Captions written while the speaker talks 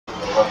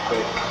so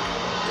quick.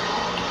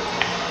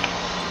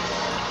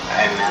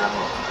 Alright man,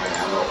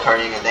 I'm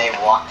returning a day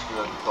walk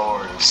through the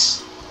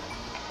doors.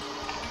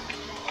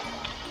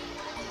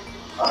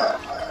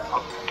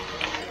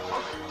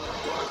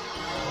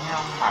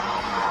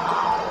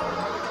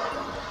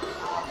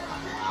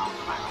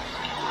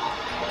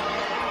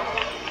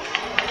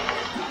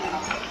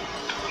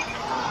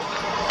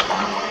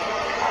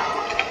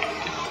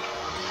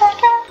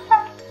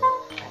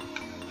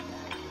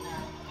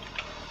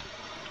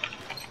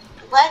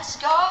 Let's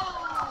go!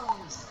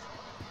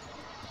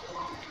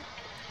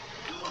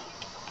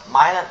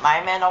 My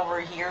man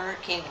over here,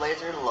 King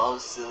Blazer,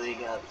 loves stealing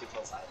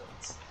people's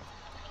items.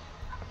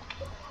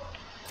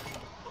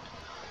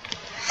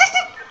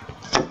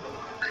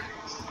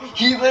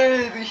 He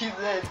literally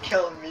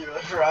killed me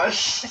with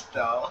Rush,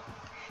 though.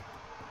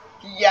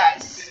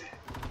 Yes!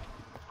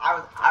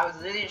 I was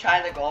literally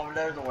trying to go over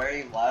there to where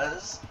he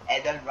was,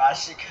 and then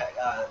Rush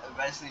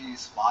eventually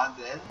spawned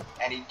in,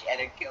 and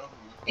it killed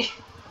me.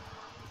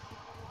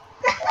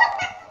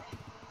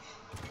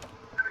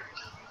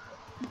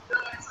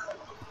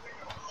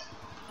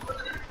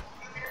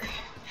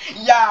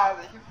 Yeah,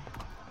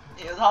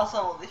 he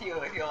also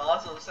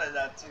said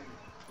that too.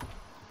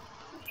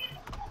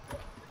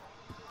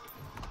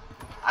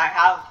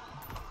 I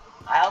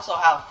also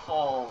have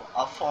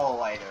a full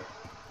lighter.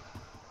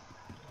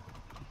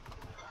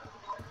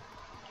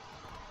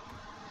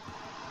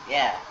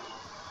 Yeah.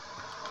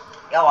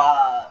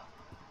 Yo,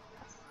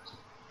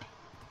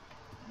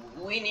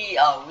 we need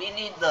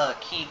the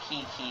key.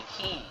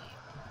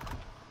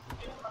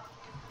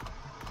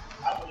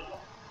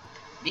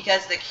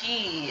 Because the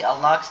key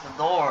unlocks the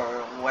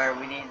door where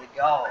we need to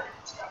go.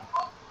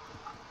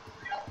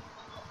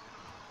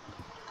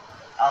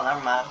 Oh, never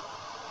mind.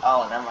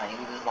 Oh, never mind. You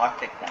can just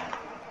lockpick that.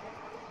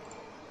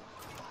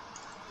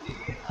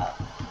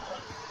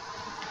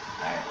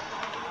 Alright.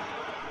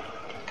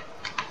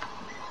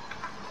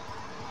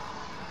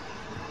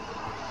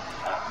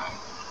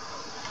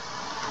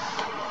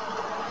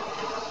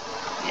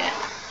 Yeah.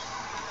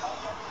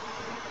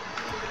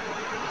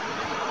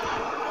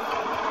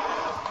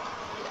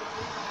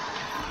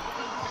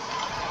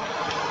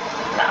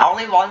 Now,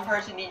 only one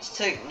person needs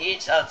to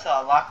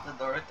unlock the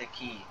door with the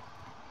key.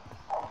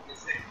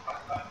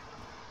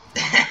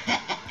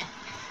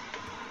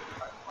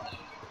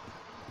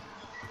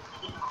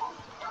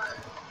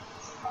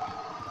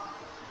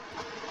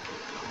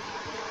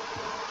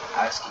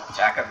 I just keep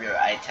track of your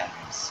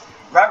items.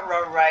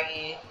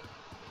 Right.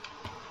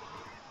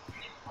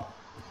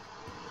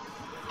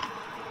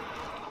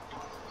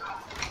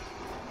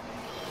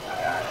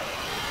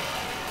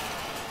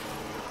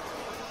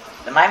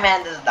 Did my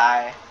man just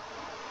die?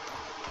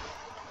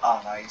 Oh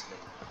no, he's good.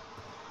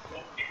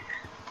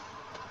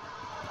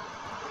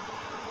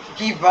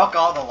 He broke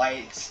all the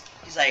lights.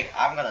 He's like,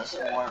 I'm gonna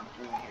swarm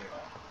through here.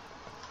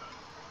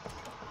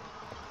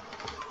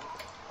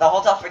 The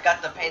hotel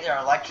forgot to pay their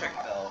electric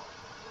bill.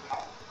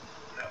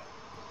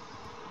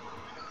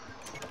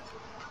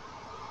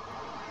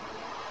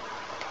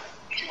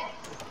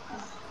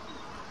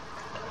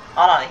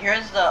 Hold on,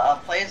 here's the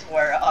place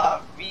where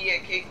me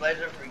and King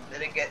Blazer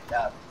didn't get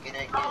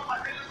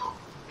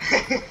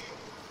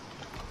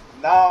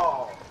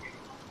No,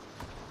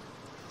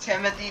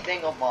 Timothy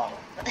Dinglebottom.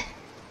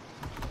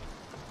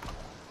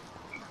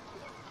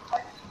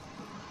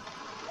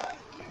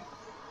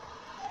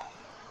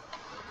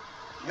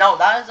 No,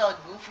 that is a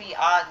goofy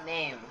odd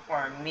name for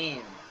a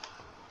meme.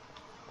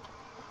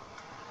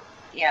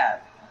 Yeah.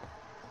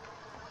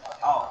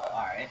 Oh,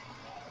 alright.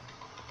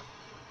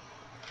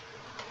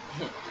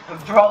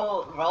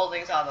 Bro,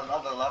 rolling's on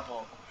another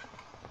level.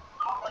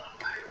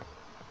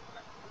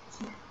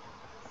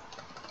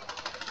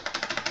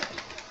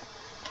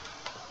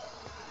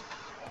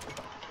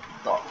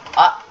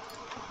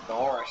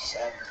 Door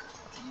 17.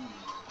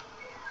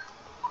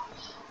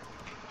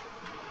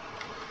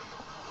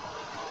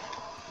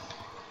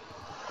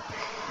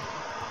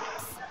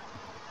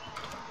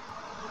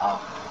 Oh.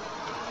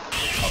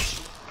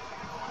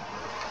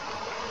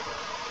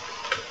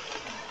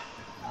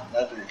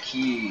 Another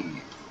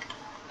key.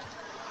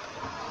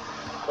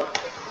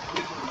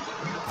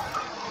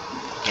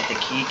 Get the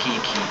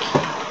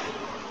key.